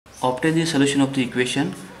obtain the solution of the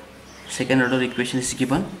equation. Second order equation is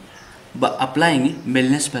given by applying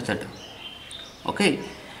Milne's method. Okay,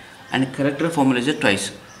 and character formula is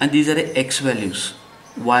twice, and these are the x values,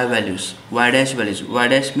 y values, y dash values. Y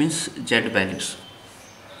dash means z values.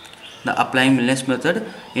 The applying Milne's method,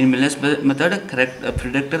 in Milne's method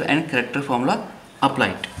predictor and character formula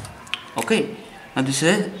applied. Okay, now this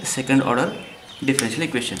is a second order differential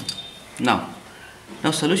equation. Now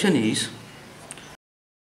solution is,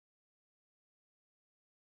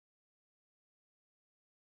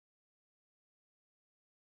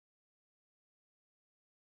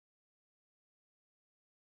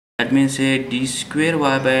 that means d square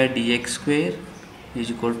y by dx square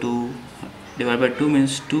is equal to, divided by 2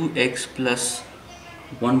 means 2x plus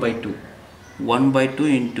 1 by 2. 1 by 2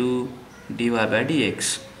 into dy by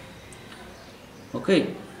dx.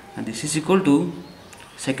 Okay, and this is equal to,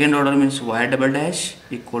 second order means y double dash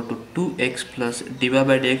equal to 2x plus dy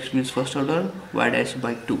by dx means first order y dash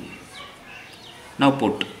by 2. Now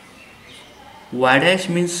put y dash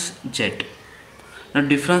means z. Now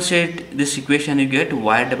differentiate this equation, you get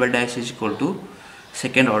y double dash is equal to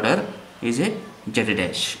second order is a z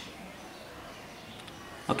dash.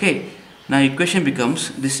 Okay, now equation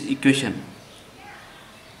becomes this equation.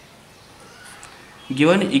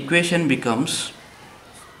 Given equation becomes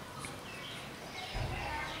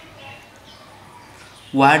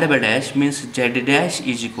y double dash means z dash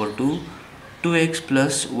is equal to 2x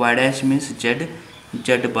plus y dash means z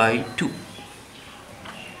by 2.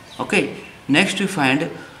 Okay, next we find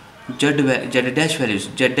z dash values.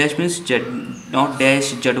 Z dash means z0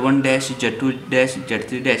 dash, z1 dash, z2 dash,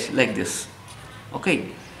 z3 dash, like this. Okay,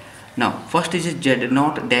 now first is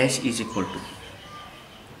z0 dash is equal to,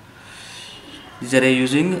 these are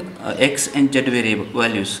using x and z variable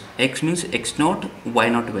values. X means x0,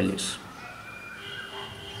 y0 values,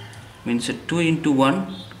 means 2 into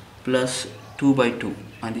 1 plus 2 by 2,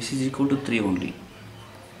 and this is equal to 3 only.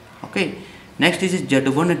 Okay, next is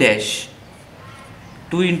z1 dash,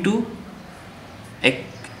 2 into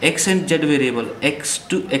x and z variable,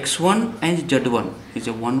 x2, x1 and z1 is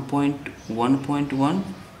a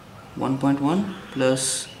 1.1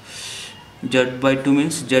 plus z by 2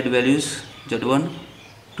 means z values, z1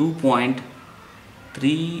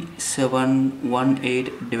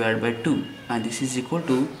 2.3718 divided by 2, and this is equal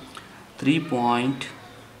to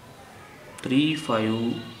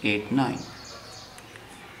 3.3589.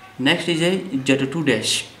 Next is a z2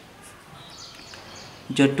 dash.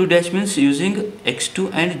 Z2 dash means using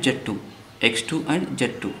x2 and z2, x2 and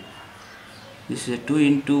z2. This is a 2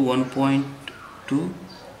 into 1.2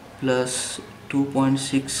 plus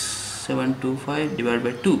 2.6725 divided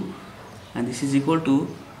by 2, and this is equal to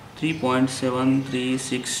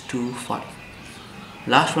 3.73625.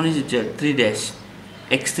 Last one is z3 dash,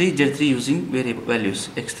 x3 z3 using variable values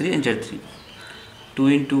x3 and z3. 2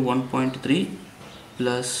 into 1.3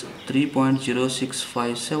 plus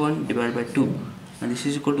 3.0657 divided by 2, and this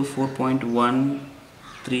is equal to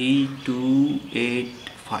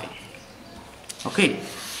 4.13285. Okay,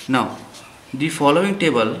 now the following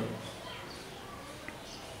table,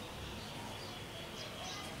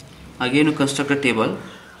 again you construct a table,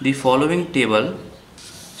 the following table.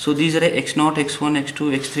 So these are x0, x1,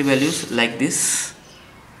 x2, x3 values like this,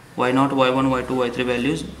 y0, y1, y2, y3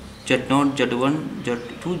 values, z0, z1,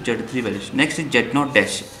 z2, z3 values. Next is z0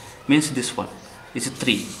 dash, means this one is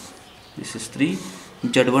 3, this is 3,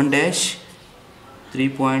 z1 dash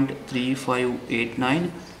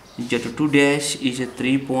 3.3589, z2 dash is a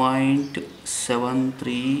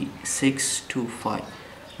 3.73625,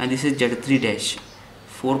 and this is z3 dash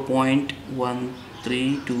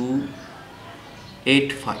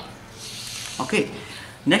 4.13285. Okay,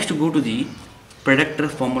 next go to the predictor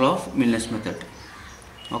formula of Milne's method.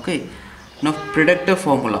 Okay, now predictor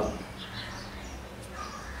formula.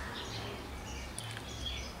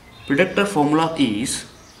 Predictor formula is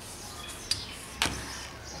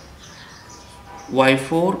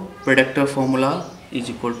y4 predictor formula is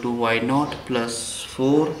equal to y0 plus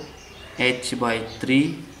 4h by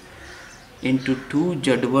 3 into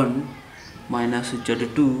 2z1 minus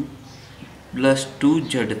z2 plus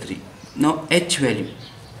 2z3. Now h value,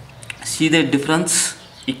 see the difference,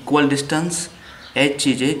 equal distance, h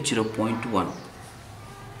is a 0.1.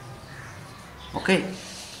 Okay,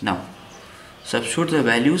 now substitute the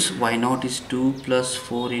values. Y0 is 2 plus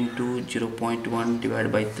 4 into 0.1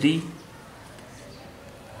 divided by 3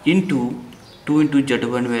 into 2 into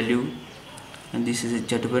z1 value, and this is a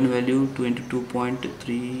z1 value 2 into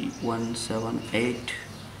 2.3178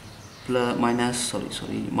 plus minus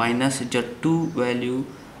z2 value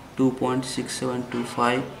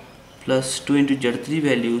 2.6725 plus 2 into z3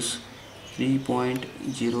 values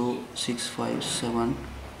 3.0657,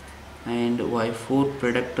 and y4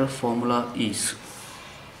 predictor formula is,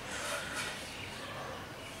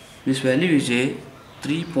 this value is a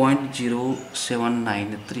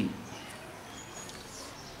 3.0793.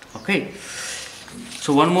 Okay,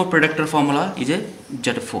 so one more predictor formula is a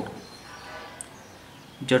Z4.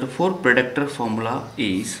 Z4 predictor formula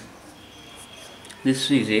is, this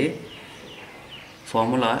is a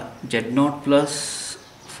formula Z0 plus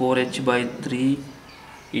 4h by 3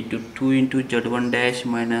 into 2 into Z1 dash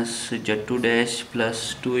minus Z2 dash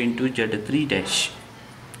plus 2 into Z3 dash.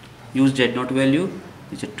 Use Z0 value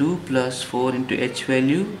is a 2 plus 4 into h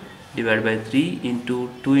value divided by 3 into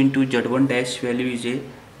 2 into Z1 dash value is a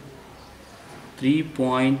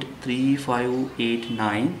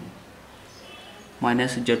 3.3589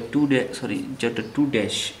 minus Z2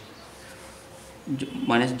 dash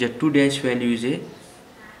minus Z2 dash value is a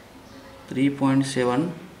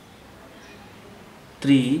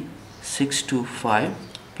 3.73625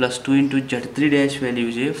 plus 2 into Z3 dash value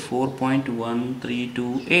is a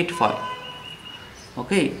 4.13285.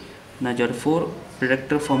 Okay, now Z4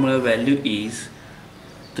 predictor formula value is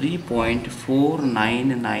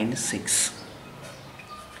 3.4996.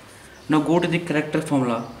 Now go to the character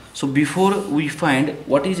formula. So before we find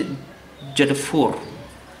what is Z4,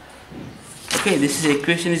 okay, this is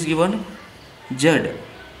equation is given Z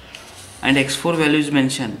and x4 value is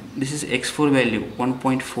mentioned. This is x4 value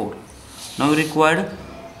 1.4. Now required,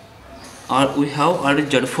 or we have already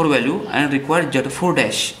Z4 value and required Z4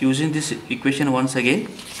 dash. Using this equation once again,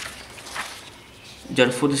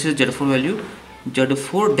 Z4, this is Z4 value.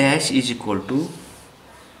 Z4 dash is equal to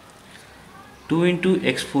 2 into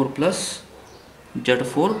x4 plus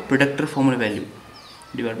Z4 predictor formula value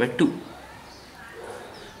divided by 2.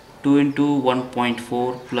 2 into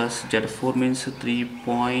 1.4 plus Z4 means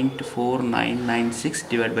 3.4996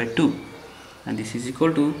 divided by 2, and this is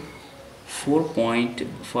equal to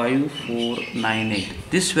 4.5498.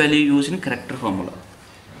 This value used in character formula.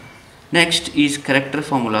 Next is character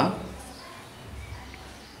formula.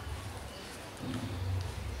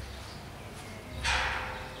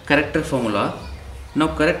 Character formula. Now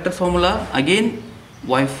character formula again,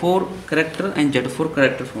 y4 character and z4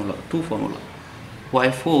 character formula, two formula.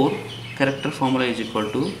 Y4 character formula is equal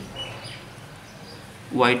to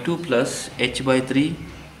y2 plus h by 3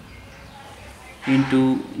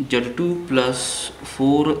 into z2 plus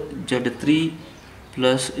 4 z3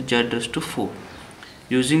 plus z raised to 4.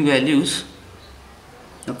 Using values,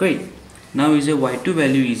 okay, now is a y2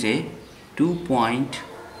 value is a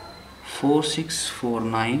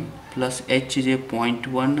 2.4649 plus h is a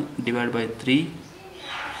 0.1 divided by 3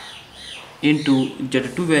 into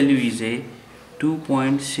z2 value is a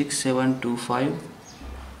 2.6725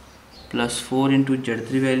 plus 4 into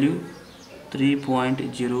z3 value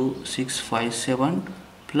 3.0657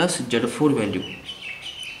 plus z4 value.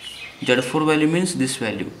 Z4 value means this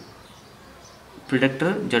value,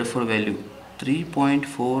 predictor Z4 value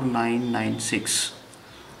 3.4996,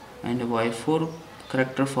 and y4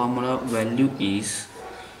 character formula value is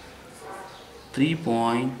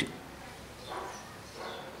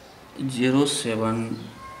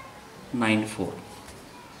 3.0794.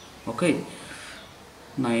 okay,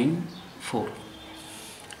 94.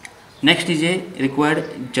 Next is a required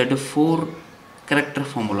Z4 character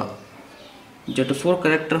formula. Z4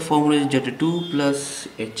 character formula is Z2 plus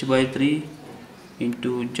h by 3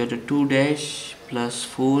 into Z2 dash plus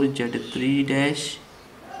 4 Z3 dash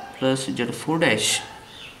plus Z4 dash.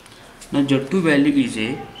 Now Z2 value is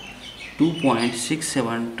a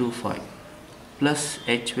 2.6725 plus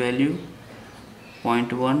h value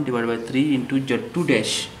 0.1 divided by 3 into Z2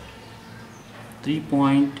 dash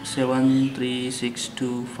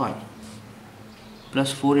 3.73625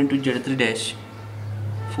 plus 4 into Z3 dash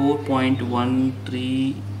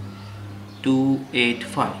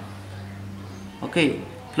 4.13285. okay,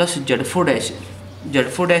 plus Z4 dash.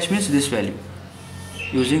 Z4 dash means this value.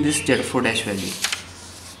 Using this Z4 dash value,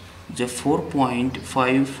 the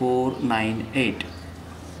 4.5498,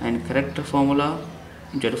 and character formula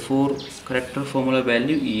Z4 character formula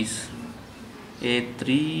value is a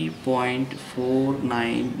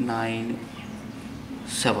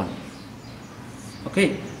 3.4997.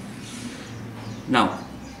 okay, now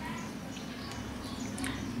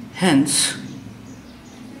hence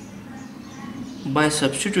by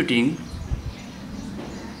substituting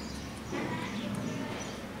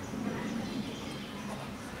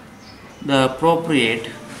the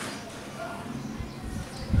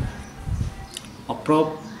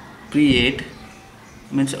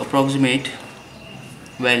approximate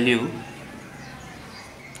value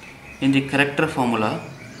in the character formula,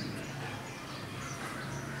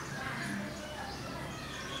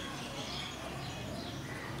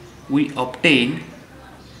 we obtain,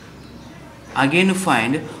 again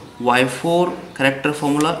find y4 character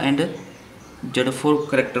formula and z4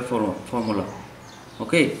 character formula.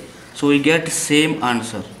 Okay, so we get same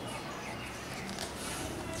answer.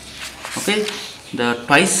 Okay, the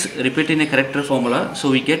twice repeat in a character formula, so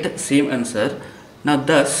we get same answer. Now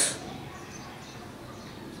thus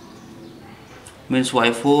means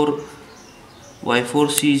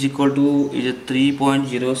y4c is equal to is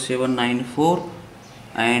 3.0794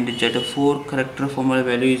 and z4 character formula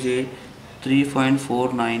value is a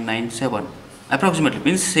 3.4997 approximately,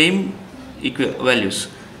 means same values.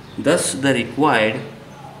 Thus the required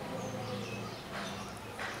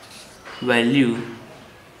value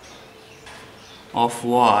of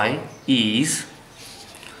y is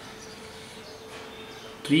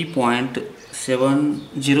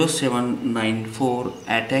 3.70794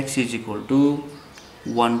 at x is equal to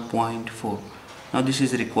 1.4. Now this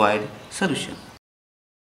is required solution.